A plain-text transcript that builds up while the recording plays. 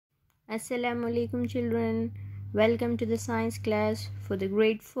Assalamu alaikum children. Welcome to the science class for the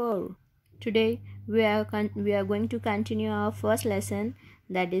grade 4. Today we are going to continue our first lesson,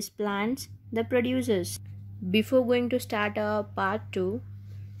 that is plants, the producers. Before going to start our part 2,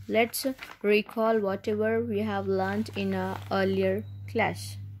 let's recall whatever we have learned in our earlier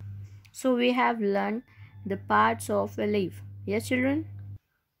class. So we have learned the parts of a leaf. Yes children?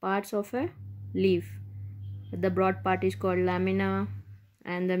 Parts of a leaf. The broad part is called lamina,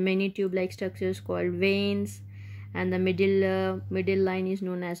 and the many tube-like structures called veins, and the middle line is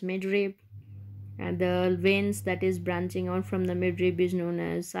known as midrib, and the veins that is branching out from the midrib is known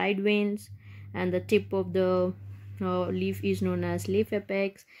as side veins, and the tip of the leaf is known as leaf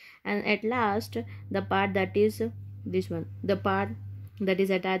apex, and at last the part that is this one, the part that is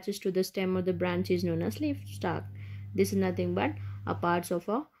attached to the stem of the branch is known as leaf stalk. This is nothing but a parts of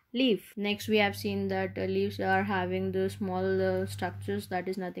a leaf. Next we have seen that leaves are having the small structures, that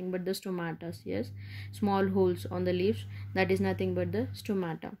is nothing but the stomata. Yes, small holes on the leaves, that is nothing but the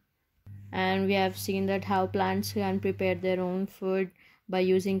stomata. And we have seen that how plants can prepare their own food by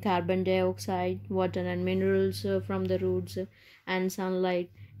using carbon dioxide, water and minerals from the roots and sunlight.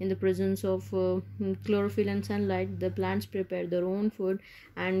 In the presence of chlorophyll and sunlight, the plants prepare their own food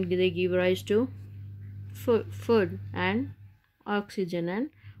and they give rise to food and oxygen and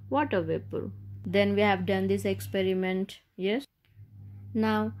water vapor. Then we have done this experiment. Yes,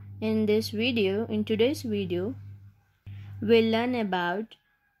 now in today's video we'll learn about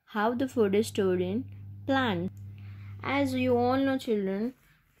how the food is stored in plants. As you all know children,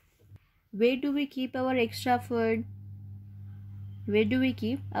 where do we keep our extra food?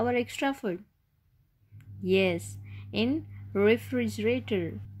 Yes, in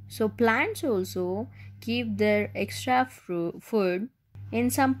refrigerator. So plants also keep their extra food in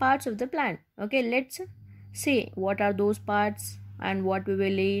some parts of the plant. Okay, let's see what are those parts and what we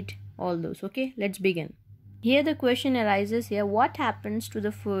will eat, all those. Okay, let's begin. Here the question arises here, what happens to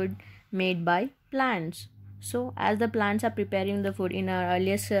the food made by plants? So as the plants are preparing the food, in our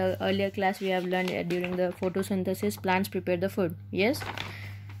earlier class we have learned during the photosynthesis, plants prepare the food. Yes,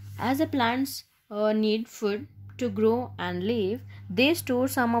 as the plants need food to grow and live, they store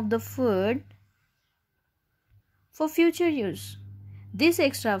some of the food for future use. This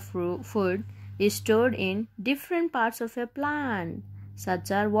extra food is stored in different parts of a plant.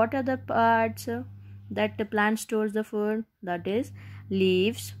 Such are, what are the parts that the plant stores the food? That is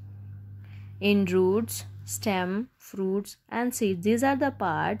leaves, in roots, stem, fruits and seeds. These are the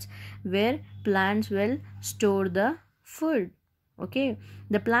parts where plants will store the food. Okay,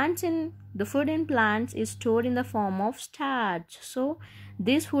 the food in plants is stored in the form of starch. So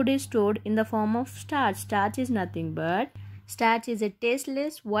this food is stored in the form of starch. Starch is a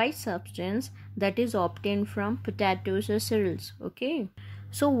tasteless white substance that is obtained from potatoes or cereals. Okay,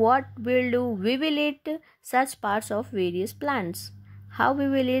 so what we'll do, we will eat such parts of various plants. How we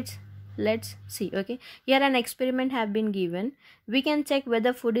will eat? Let's see. Okay, here an experiment have been given. We can check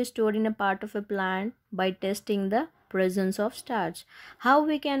whether food is stored in a part of a plant by testing the presence of starch. How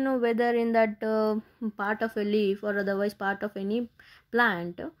we can know whether in that part of a leaf or otherwise part of any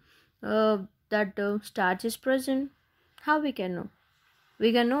plant that starch is present? How we can know?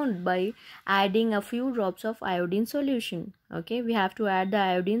 We can know by adding a few drops of iodine solution. Okay, we have to add the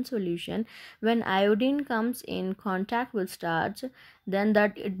iodine solution. When iodine comes in contact with starch, then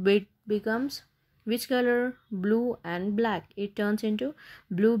that it becomes which color? Blue and black. It turns into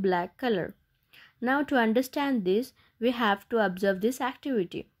blue-black color. Now to understand this, we have to observe this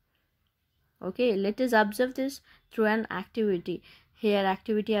activity. Okay, let us observe this through an activity. Here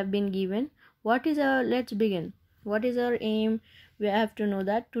activity have been given. Let's begin. What is our aim? We have to know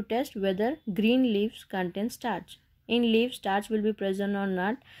that to test whether green leaves contain starch. In leaves, starch will be present or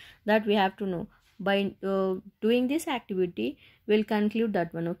not, that we have to know. By doing this activity, we'll conclude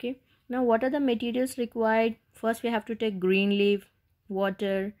that one. Okay. Now, what are the materials required? First, we have to take green leaf,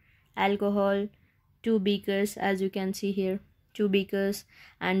 water, alcohol, 2 beakers, as you can see here, 2 beakers,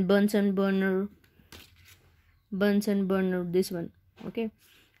 and Bunsen burner, this one. Okay,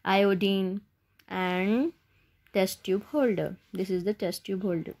 iodine and test tube holder. This is the test tube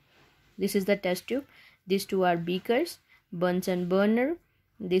holder. This is the test tube. These two are beakers, Bunsen burner.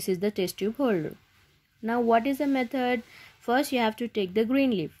 This is the test tube holder. Now what is the method? First you have to take the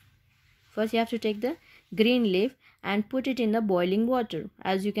green leaf. And put it in the boiling water.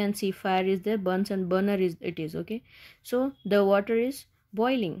 As you can see, fire is there, Bunsen burner is okay. So the water is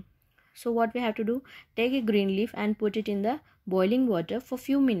boiling. So what we have to do? Take a green leaf and put it in the boiling water for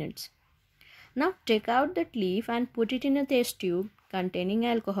few minutes. Now take out that leaf and put it in a test tube containing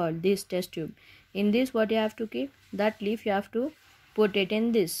alcohol, this test tube. In this, what you have to keep? That leaf you have to put it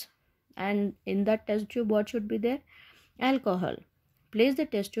in this. and in that test tube what should be there? Alcohol. Place the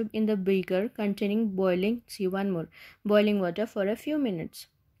test tube in the beaker containing boiling water for a few minutes.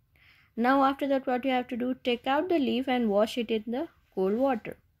 Now after that, what you have to do, take out the leaf and wash it in the cold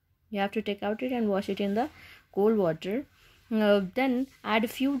water. You have to take out it and wash it in the cold water. Then add a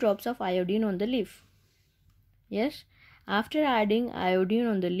few drops of iodine on the leaf. Yes, after adding iodine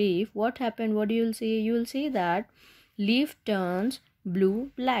on the leaf, what happened? What you will see? You will see that leaf turns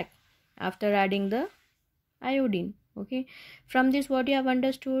blue black after adding the iodine. Okay, from this what you have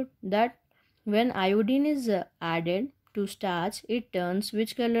understood, that when iodine is added to starch, it turns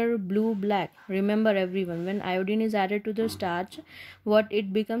which color? Blue black. Remember everyone, when iodine is added to the starch, what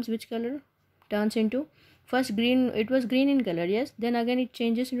it becomes, which color? Turns into, first green, it was green in color, yes, then again it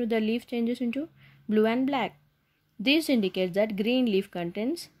changes into, the leaf changes into blue and black. This indicates that green leaf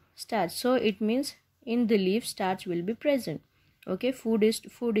contains starch, so it means in the leaf starch will be present. Okay, food is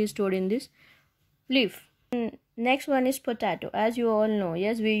stored in this leaf. Next one is potato. As you all know,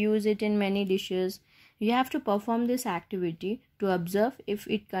 yes, we use it in many dishes. You have to perform this activity to observe if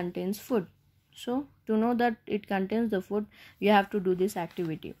it contains food. So to know that it contains the food, you have to do this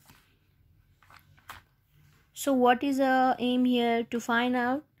activity. So what is the aim here? To find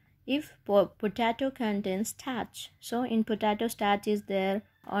out if potato contains starch. So in potato, starch is there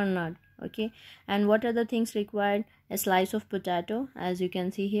or not. Okay, and what are the things required? A slice of potato, as you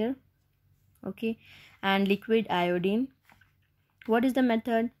can see here. Okay, and liquid iodine. What is the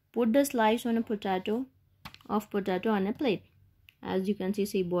method? Put the slice on a potato on a plate. As you can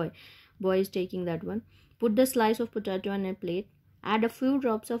see boy is taking that one. Put the slice of potato on a plate. Add a few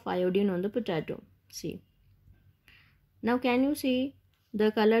drops of iodine on the potato. See. Now can you see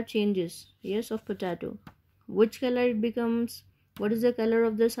the color changes? Yes, of potato. Which color it becomes? What is the color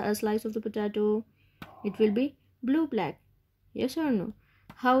of the slice of the potato? It will be blue black. Yes or no?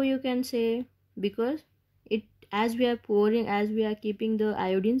 How you can say? Because it, as we are keeping the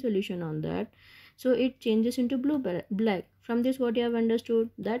iodine solution on that, so it changes into blue black. From this what you have understood,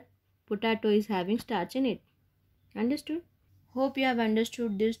 that potato is having starch in it. Understood? Hope you have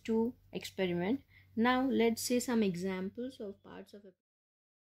understood these two experiments. Now let's see some examples of parts of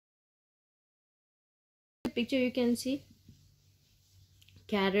a picture. You can see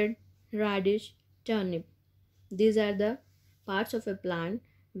carrot, radish, turnip. These are the parts of a plant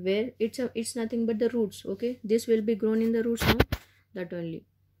where it's nothing but the roots. Okay, this will be grown in the roots now. That only.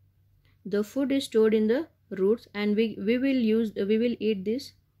 The food is stored in the roots, and we will eat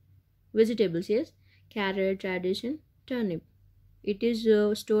these vegetables. Yes, carrot, radish, and turnip. It is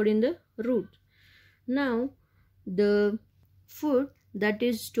stored in the root. Now the food that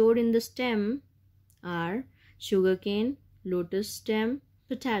is stored in the stem are sugarcane, lotus stem,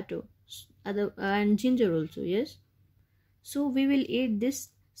 potato, and ginger also. Yes, so we will eat this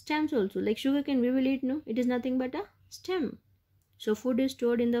stems also. Like sugarcane we will eat, no, it is nothing but a stem. So food is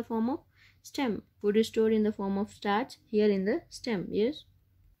stored in the form of stem. Food is stored in the form of starch here in the stem. Yes.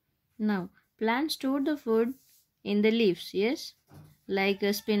 Now plants store the food in the leaves. Yes, like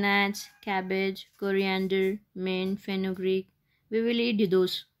spinach, cabbage, coriander, mint, fenugreek. We will eat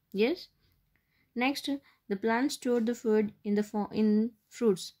those. Yes. Next, the plants store the food in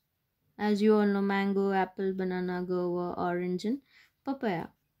fruits. As you all know, mango, apple, banana, guava, orange, and papaya.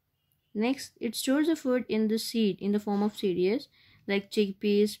 Next, it stores the food in the form of seed. Yes, like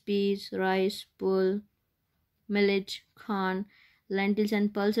chickpeas, peas, rice, pulse, millet, corn, lentils,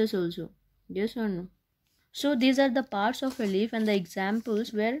 and pulses also. Yes or no? So these are the parts of a leaf and the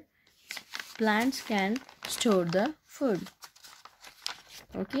examples where plants can store the food.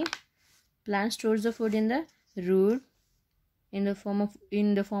 Okay, plant stores the food in the root, in the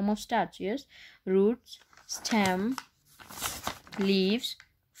form of starch. Yes, roots, stem, leaves,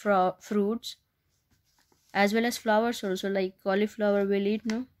 fruits, as well as flowers also, like cauliflower will eat,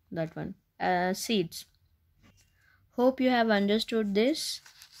 no, that one, seeds. Hope you have understood this.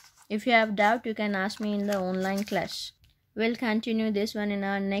 If you have doubt, you can ask me in the online class. We'll continue this one in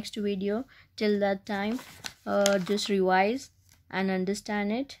our next video. Till that time, just revise and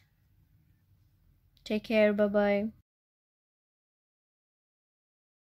understand it. Take care. Bye bye.